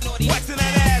first. Waxing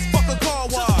that ass, fuck a car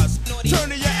wash.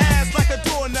 Turning your ass like a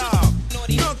doorknob.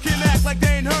 None can act like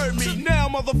they ain't heard me. Now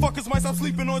motherfuckers might stop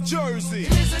sleeping on Jersey.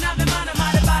 Listen, I've been man, I'm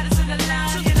on the baddest in the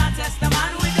land. You're not just a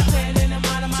man with a pen, and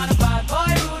I'm on the bad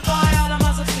boy, rude boy, all the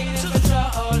massive scene in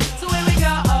control. So here we go.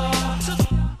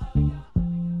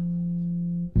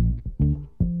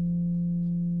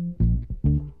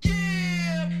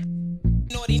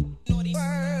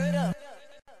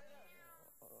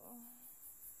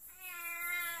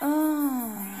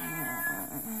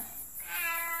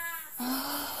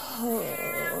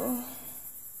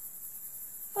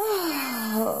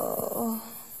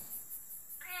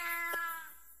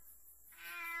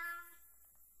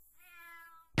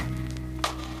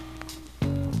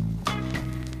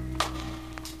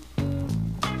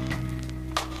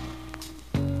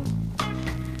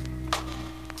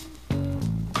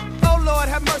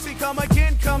 Have mercy, come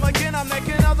again. I'm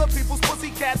making other people's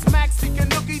pussycats. Max seeking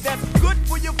nookie that's good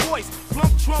for your voice.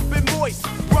 Plump, trump, and moist.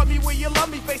 Rub me where you love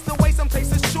me, face to waist, I'm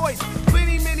taster's choice.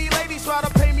 Plenty, many ladies try to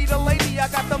pay me the lady. I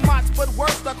got the mots, but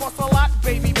worse, that cost a lot,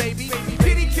 baby.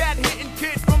 Kitty cat hitting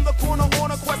kid from the corner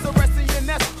on a quest to rest in your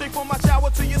nest. Straight from my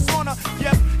shower to your sauna.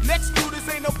 Yep, next to this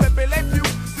ain't no Pepe Le Pew.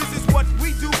 This is what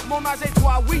we do, Monage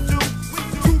toi, we do.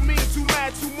 Too mean, too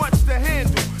mad, too much to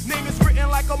handle. Name is written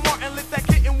like a Martin, lit that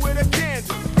kitten with a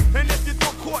candle. And if you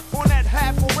don't caught on that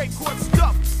half or rate court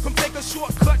stuff, come take a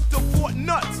shortcut to Fort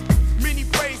Nuts. Many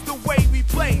praise the way we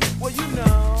play. Well, you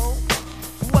know,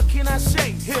 what can I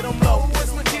say? Hit 'em low.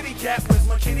 Where's my kitty cat? Where's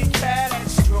my kitty cat at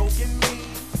stroking me?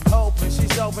 Hoping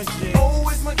she's open shit. Oh,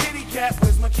 where's my kitty cat?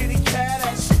 Where's my kitty cat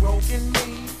at stroking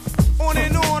me? On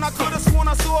and on, I could've sworn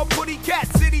I saw a putty cat.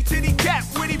 City titty cat,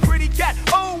 witty pretty cat.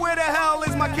 Oh, where the hell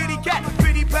is my kitty cat?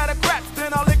 Pity pat a crap,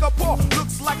 then I lick a paw.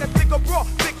 Looks like a thick a bra,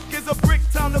 thick as a brick,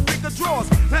 time to pick a drawers.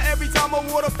 Now every time a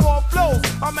waterfall flows,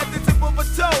 I'm at the tip of her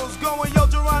toes, going yo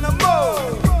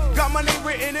Geronimo. Got my name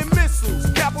written in missiles,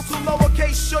 capital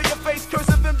lowercase, show your face,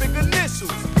 cursive and big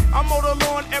initials. I mow the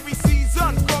lawn every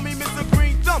season, call me Mr.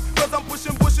 Green Thumb, cause I'm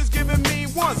pushing bushes, giving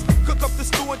mean ones. Cook up the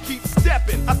stew and keep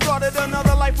stepping. I started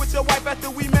another life with your wife after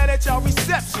we met at y'all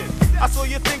reception. I saw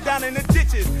your thing down in the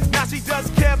ditches. Now she does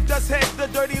Kev, does head, the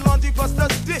dirty laundry plus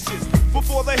does dishes.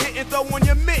 Before the hitting, throw on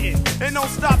your mitten. And don't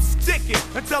stop sticking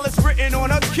until it's written on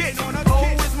her kitten.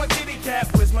 Oh, where's my kitty cat?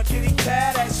 Where's my kitty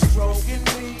cat that's stroking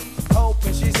me?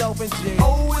 Hoping she's open G.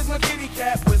 Oh, where's my kitty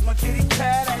cat? Where's my kitty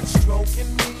cat that's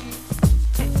stroking me?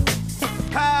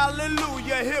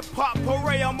 Hallelujah, hip-hop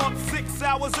parade. I'm up 6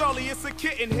 hours early, it's a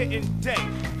kitten hitting day.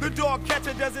 The dog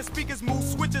catcher doesn't speak his mood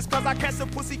switches, cause I catch a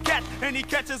pussy cat and he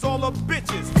catches all the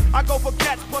bitches. I go for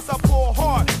cats, plus I pull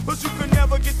hard, but you can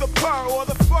never get the purr or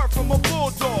the fur from a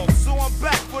bulldog. So I'm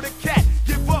back for the cat,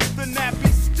 give up the nappy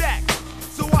stack,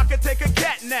 so I can take a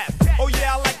cat nap. Oh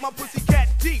yeah, I like my pussy cat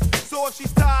deep, so if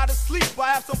she's tired of sleep,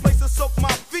 I have some place to soak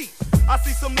my feet. I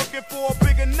see some looking for a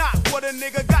bigger knot. What a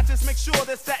nigga got, just make sure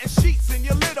there's satin sheets in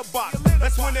your litter box.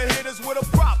 That's when the hitters with a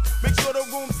prop. Make sure the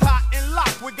room's hot and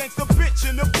locked with gangsta bitch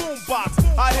in the boombox.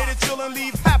 I hit it chill and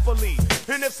leave happily.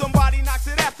 And if somebody knocks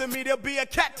it after me, there'll be a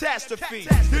catastrophe.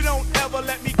 You don't ever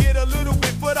let me get a little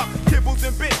bit put up. Kibbles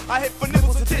and bits, I hit for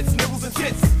nibbles and tits, nibbles and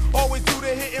tits. Always do the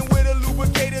hitting with a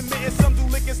lubricated mitten. Some do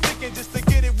licking sticking just to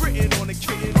get it written on the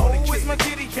kitten. Oh, where's my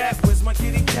kitty cat? Where's my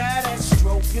kitty cat that's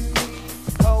stroking me?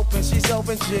 Hoping she's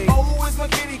open G. Oh, where's my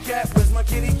kitty cat? Where's my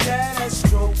kitty cat that's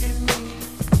stroking me?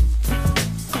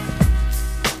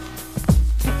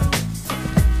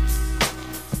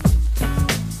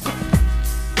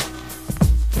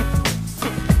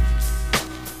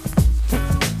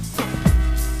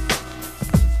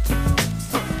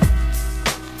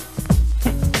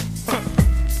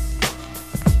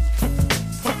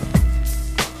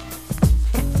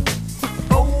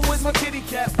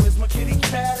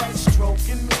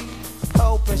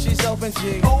 She's open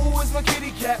G. Oh, where's my kitty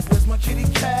cat? Where's my kitty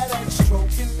cat that's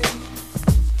stroking me?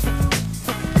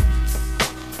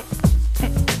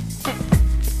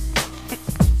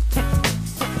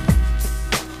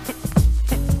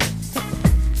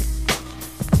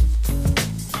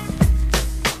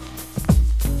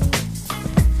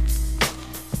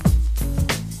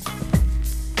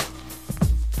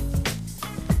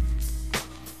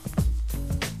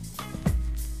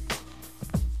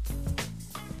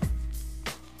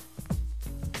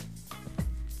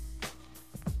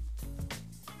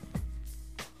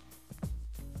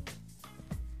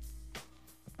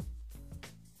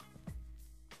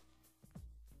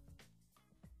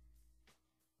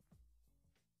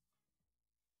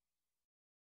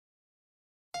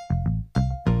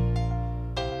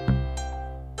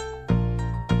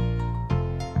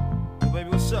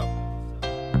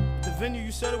 Venue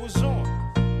you said it was on.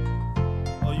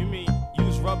 Oh, you mean you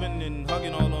was rubbing and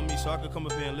hugging all on me so I could come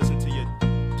up here and listen to your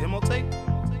demo tape?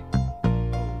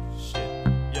 Oh, shit.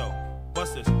 Yo,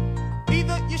 what's this?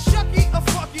 Either you're shucky or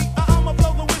fucky, or I'ma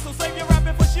blow the whistle. Save your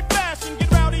rapping for shit fashion. Get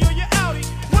rowdy or you're outie.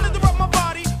 Wanted to rub my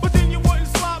body, but then you wouldn't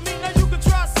slap me. Now you can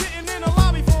try sitting in a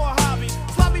lobby for a hobby.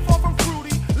 Sloppy far from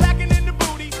fruity, lacking in the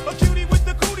booty. A cutie with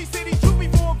the cootie city, droopy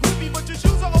for a groupie. But your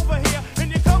shoes are over here, and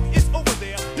your coat is over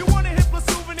there. You want a Hitler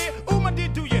souvenir? Ooh, I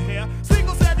did do your hair.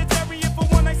 Single Sagittarius for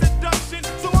one night seduction.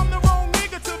 So I'm the wrong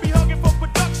nigga to be hugging for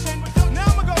production. Now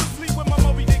I'ma go to sleep with my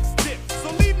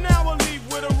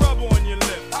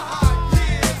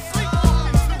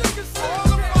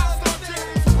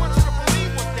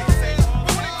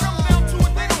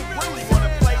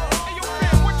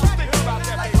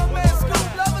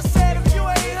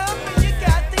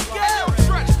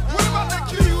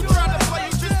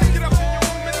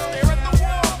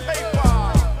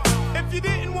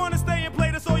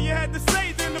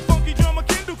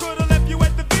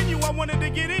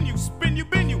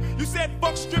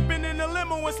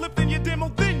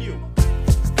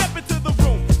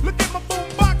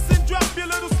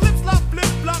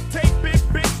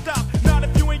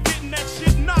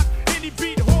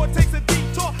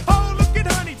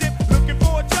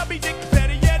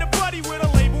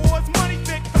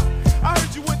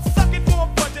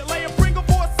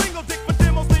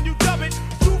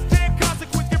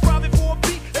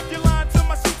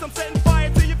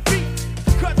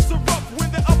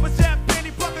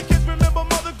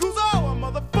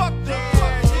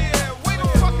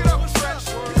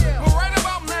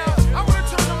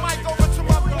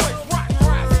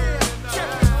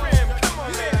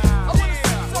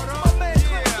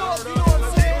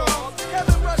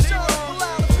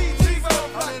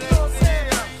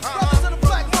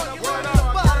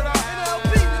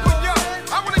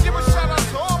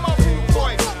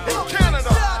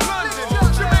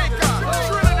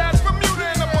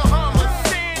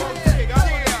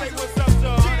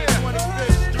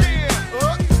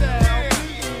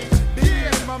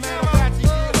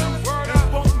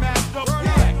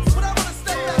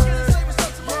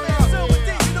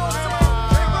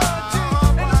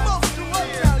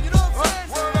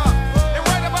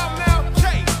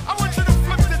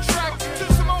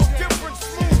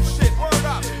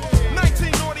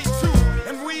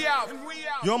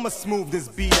Yo, I'ma smooth this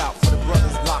beat out for the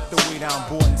brothers locked away down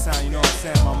boarding town, you know what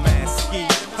I'm saying? My man Ski.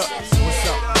 What's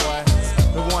up, boy?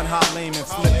 The one hot lame and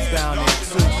flips down there,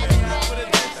 too.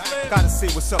 Gotta say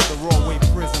what's up, the Rawway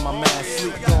prison, my man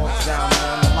Sleep Dogs down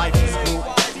there. The life is cool.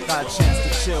 Got a chance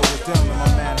to chill with them and my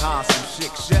man Haas from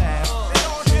Chick Shaft.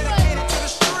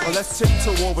 Well, let's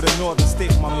tiptoe over the northern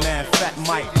state with my man Fat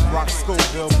Mike, Rock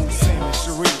Scoville, Musim, and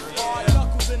Sharif.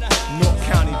 North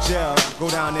County Jail, go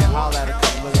down there and holler at a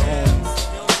couple of the homies.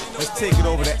 Let's take it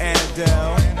over to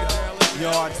Annandale,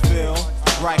 Yardsville,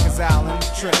 Rikers Island,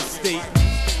 Trenton State.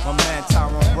 My man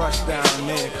Tyrone Rush down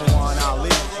there, Kawan Ali.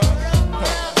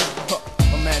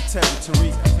 My man Terry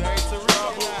Tariq.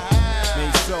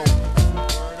 Made so.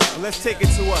 Well, let's take it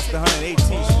to us, the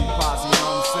 118th Street posse, you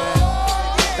know what I'm saying?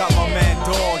 Got my man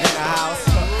Dog in the house.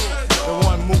 The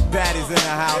one Mook Daddy's in the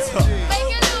house.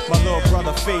 My little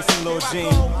brother Face and Lil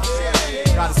Gene.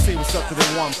 Gotta see what's up to the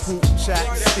one Poop, Chat,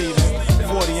 Steven,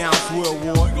 40-ounce Will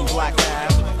Ward and Black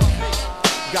Ab.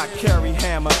 Got Kerry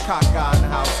Hammer, Cockeye in the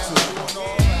house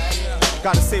too.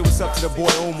 Gotta say what's up to the boy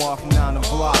Omar from down the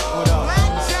block. What up?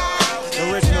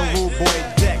 The original rude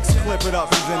boy Dex, Clip It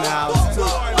Up, he's in the house too.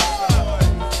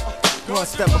 You wanna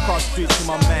step across the street to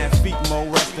my man Feet Mo,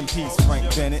 rest in peace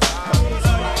Frank Bennett.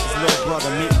 His little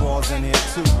brother Meatball's in here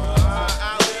too.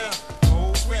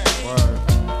 Word.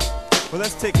 Well,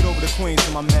 let's take it over to Queens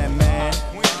to my man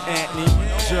Anthony,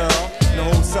 Gerald, the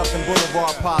whole Southern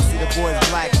Boulevard posse, the boys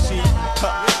Black Sheep,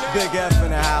 Big F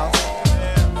in the house.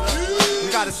 We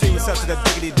gotta see what's up to the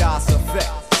Diggity Das Effect.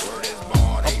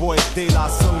 Our boys De La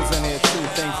Soul's in here too.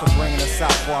 Thanks for bringing us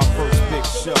out for our first big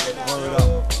show. Word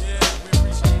up.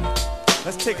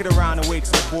 Let's take it around the way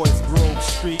to the boys Grove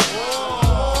Street,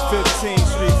 15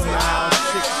 streets in the house,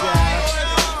 Chick Shaft,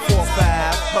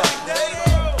 4-5,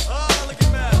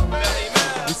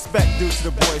 Respect due to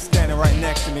the boys standing right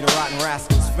next to me, the Rotten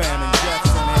Rascals fam and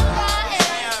Jefferson here.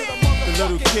 The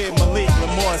little kid Malik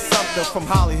Lamore Sumter from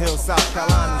Holly Hill, South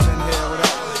Carolina's in here with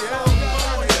us.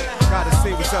 Gotta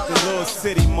see what's up in Little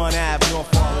City, Mun Ave,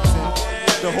 North Arlington.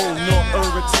 The whole North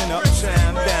Irvington,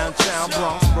 Uptown, Downtown,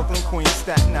 Bronx, Brooklyn, Queens,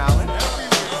 Staten Island.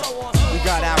 We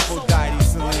got Aphrodite,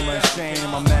 Selena, and Shane,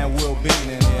 and my man Will Bean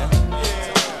in here.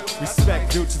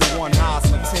 Respect due to the one house,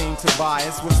 Mateen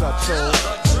Tobias. What's up, Joe?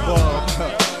 Bub.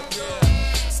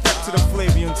 Step to the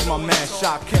Flavian to my man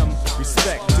Shakim.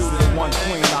 Respect due to the one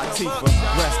Queen Latifah.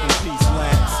 Rest in peace,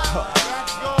 Lance.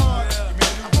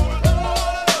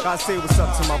 Gotta say what's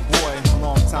up to my boy,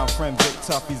 longtime friend Vic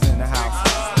Tuff. He's in the house.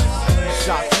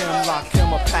 Shakim,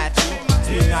 Lakim, Apache,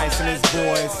 T-Nice and his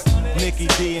boys, Nikki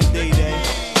D and Day Day,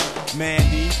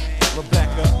 Mandy,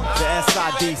 Rebecca, the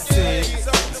SID Sid,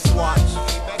 Swatch.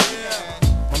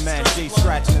 My man Jay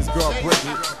Scratch and his girl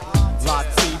Bridget,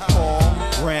 Lottie, Paul,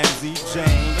 Ramsey,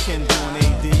 Jane, Kendall and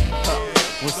AD.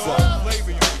 What's up?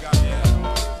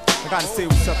 I gotta say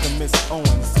what's up to Miss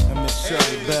Owens and Miss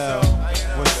Shirley Bell.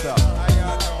 What's up?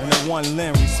 And the one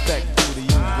Lynn, respect due to you,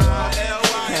 girl.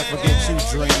 Can't forget you,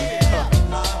 Dream.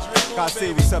 Gotta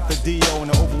say what's up to D.O.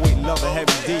 and the overweight lover,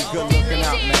 Heavy D. Good looking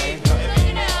out, man.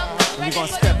 And we gonna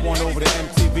step on over to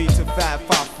MTV to Fab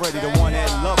Five Freddy, the one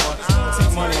that lover.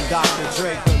 T-Money and Dr.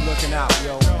 Dre, good looking out,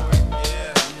 yo.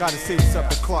 Gotta say what's up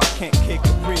to Clark Kent, K.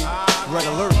 Capri, Red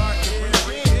Alert.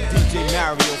 DJ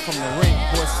Mario from the ring,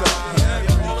 what's up?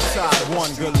 Side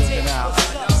one, good looking out.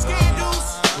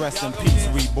 Rest in peace,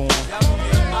 Reborn.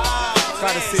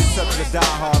 Gotta say what's up to the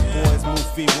Die-Hard boys,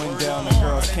 Mufi, Wendell, and the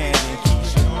girls Candy and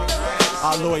Keisha.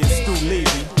 Our lawyer Stu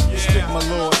Levy, Strict My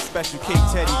Lord, Special K,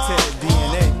 Teddy, Ted,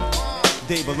 DNA.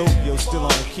 Dave Balopio still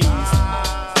on the keys.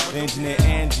 The engineer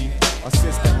Angie,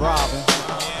 assistant Robin.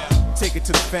 Take it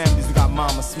to the families, we got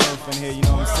Mama Smurf in here, you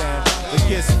know what I'm saying? The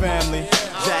Kiss family,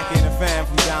 Jackie and the fam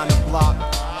from down the block,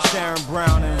 Sharon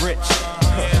Brown and Rich,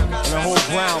 and the whole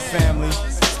Brown family.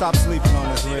 Stop sleeping on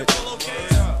us, Rich.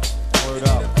 Word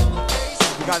up.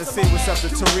 We gotta say what's up to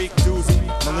Tariq, Doozy,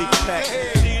 Malik Peck,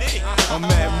 my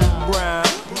man Mook Brown,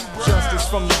 Justice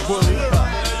from the Bully,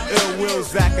 Ill Will,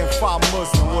 Zach, and Five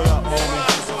Muslim. What up,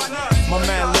 homie? My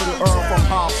man Little Earl from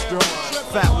Hofstra,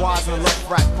 Fat Wise and Left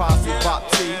Rack Posse, Bop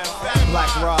T,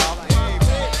 Black Rob,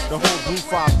 the whole Blue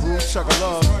 5 Brew, Chugga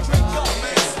Love.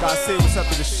 Gotta say what's up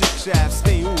to the Chick Shaft,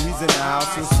 Stay Ooh, he's in the house.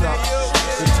 What's up?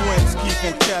 The twins, Keith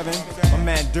and Kevin, my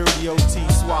man Dirty OT,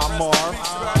 Swab Marv.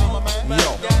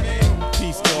 Yo,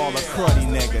 peace to all the cruddy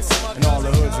niggas and all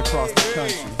the hoods across the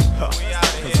country.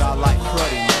 Cause I